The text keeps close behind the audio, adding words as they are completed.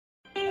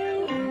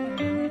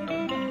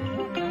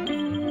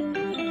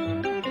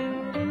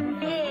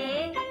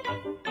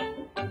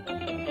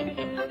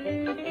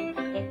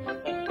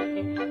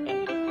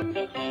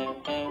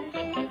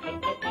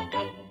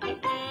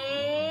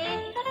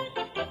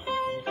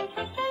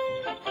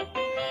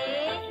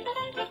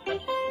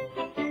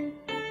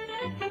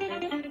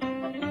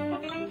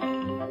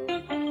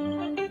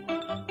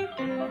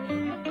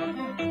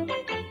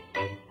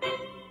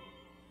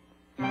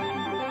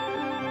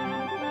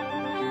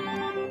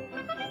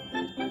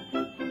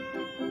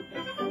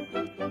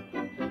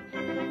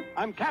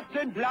I'm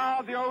Captain Blah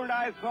of the old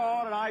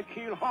eyesore, and I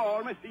keel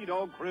haul my sea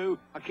dog crew.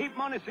 I keep him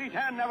on his seat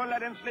and never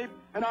let him sleep,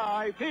 and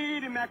I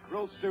feed him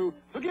mackerel stew.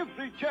 So give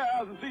 3 cheers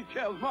and 3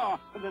 cheers more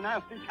to the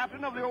nasty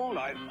captain of the old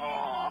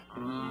eyesore.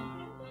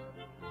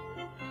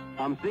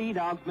 I'm Sea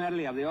Dog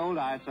Smedley of the old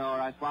eyesore.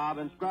 I swab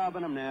and scrub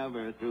and I'm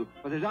never through.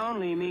 But there's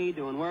only me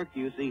doing work,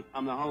 you see.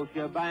 I'm the whole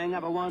shebang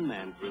of a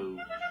one-man crew.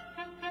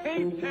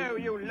 Heave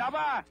to, you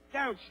lubber!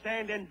 Don't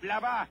stand and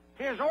blubber.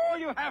 Here's all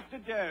you have to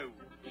do.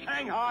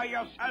 Shanghai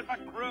yourself a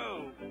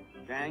crew.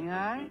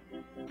 Shanghai?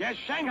 Yes,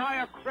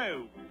 Shanghai a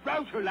crew.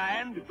 Row to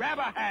land, grab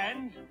a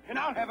hand, and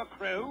I'll have a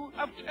crew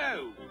of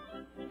 2.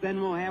 Then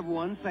we'll have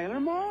 1 sailor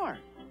more.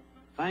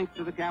 Thanks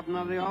to the captain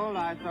of the old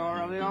eyesore,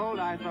 of the old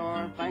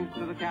eyesore. Thanks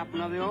to the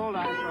captain of the old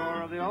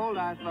eyesore, of the old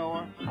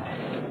eyesore.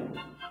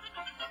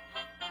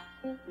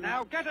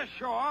 Now get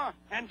ashore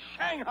and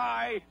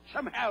Shanghai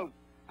some help.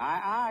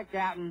 Aye, aye,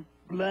 Captain.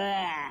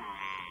 Blah.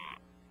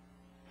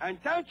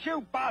 And don't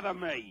you bother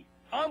me.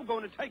 I'm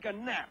going to take a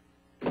nap.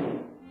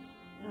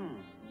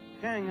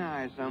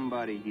 Shanghai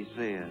somebody, he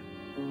says.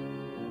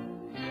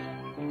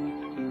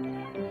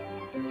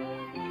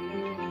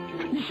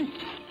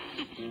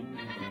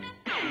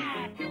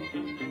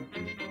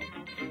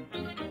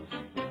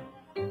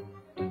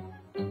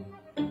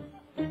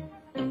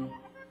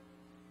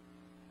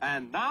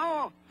 And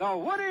now, the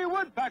Woody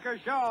Woodpecker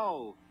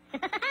Show.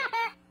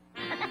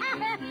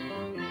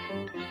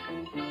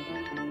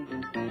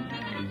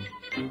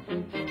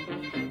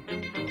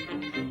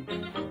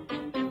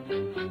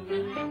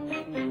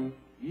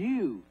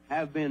 You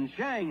have been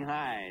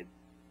shanghaied.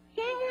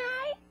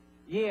 Shanghai?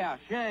 Yeah,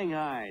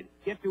 shanghaied.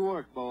 Get to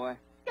work, boy.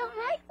 Don't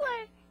like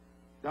work.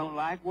 Don't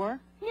like work?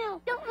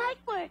 No, don't like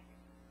work.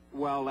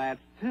 Well,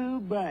 that's too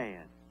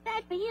bad.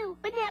 Bad for you,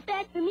 but not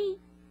bad for me.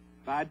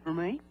 Bad for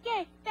me?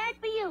 Yes, bad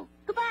for you.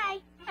 Goodbye.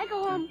 I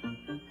go home.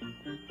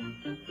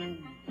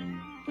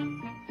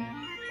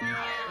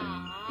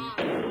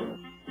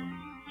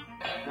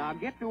 Now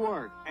get to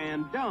work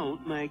and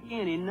don't make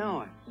any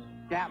noise.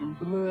 Captain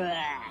Blah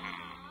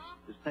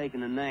is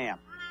taking a nap.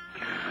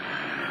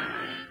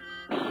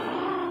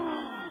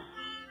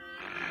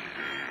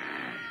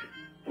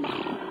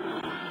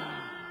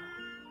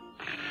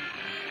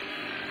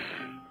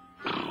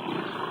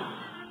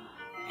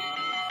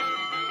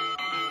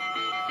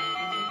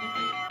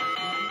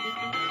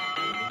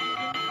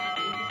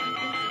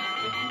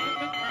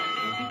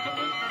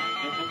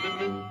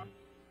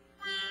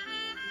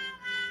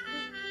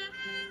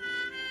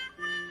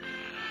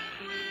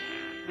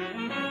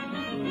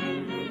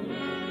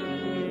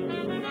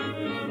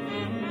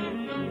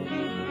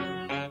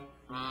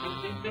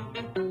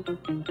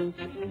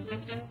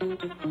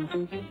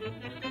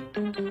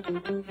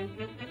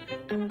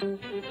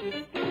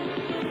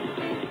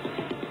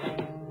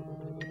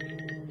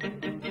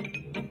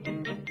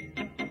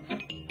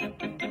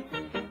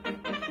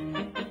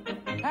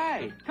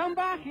 Hey, come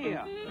back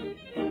here.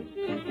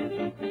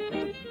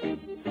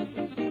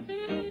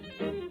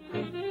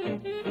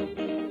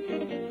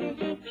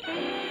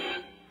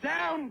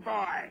 Down,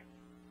 boy.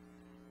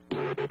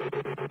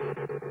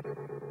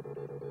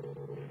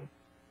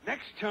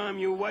 Next time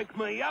you wake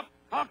me up,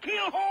 I'll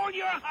keel-haul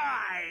your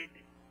hide.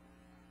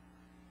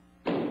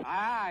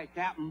 Aye,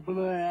 Captain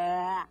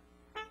Blah.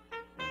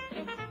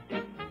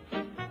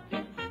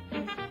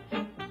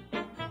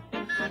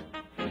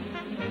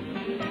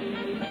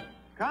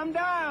 Come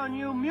down,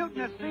 you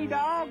mutinous sea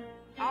dog.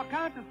 I'll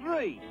count to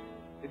 3.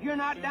 If you're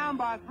not down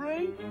by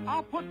 3,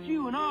 I'll put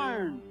you in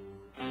irons.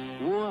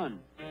 1,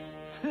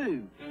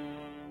 2,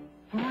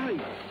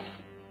 3.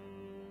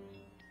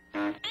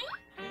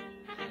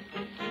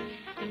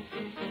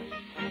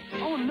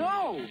 Oh,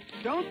 no!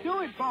 Don't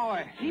do it,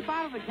 boy. Keep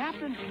out of the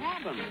captain's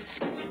cabin.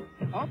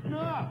 Open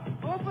up!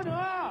 Open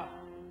up!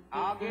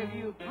 I'll give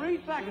you 3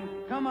 seconds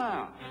to come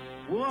out.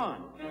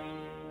 1,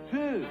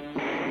 2...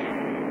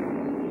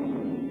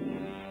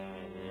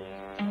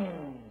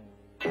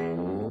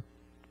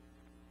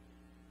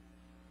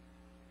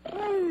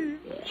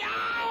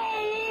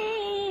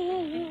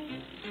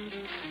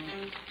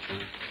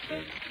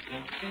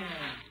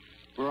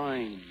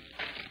 Brains.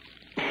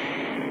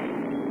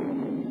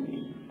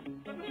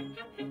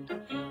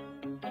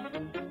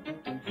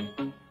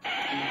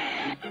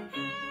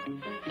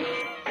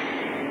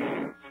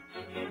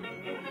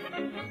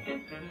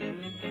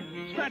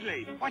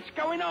 Smedley, what's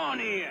going on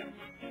here?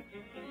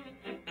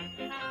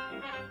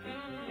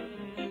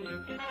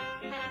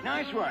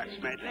 Nice work,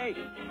 Smedley.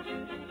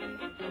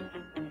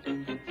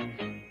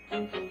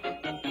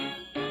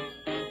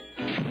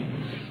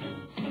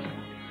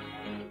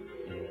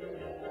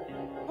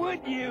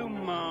 Would you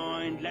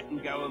mind letting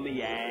go of me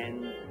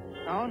hand?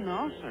 Oh,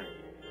 no, sir.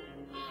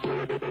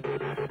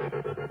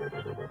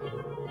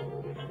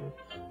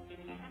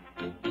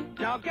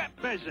 Now get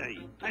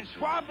busy and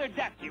swab the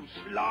deck, you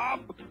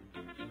slob.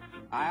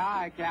 Aye,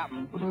 aye,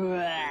 Captain.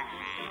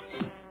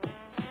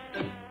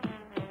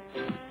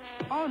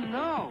 Oh,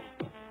 no.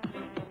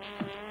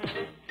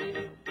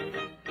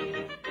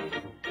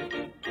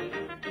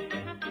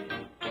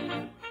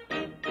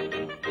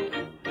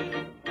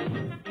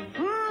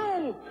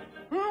 Help!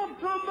 Help,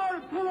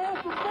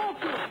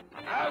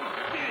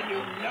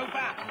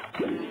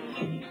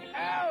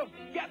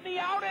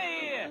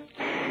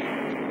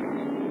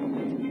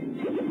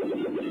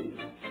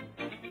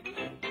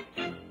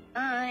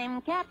 I'm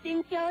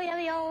Captain Chili of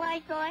the old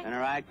eyesore. And a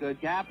right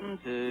good captain,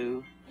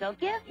 too. So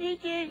kiss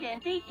teachers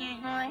and teachers,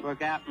 boy. For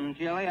Captain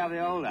Chili of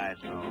the old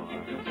eyesore.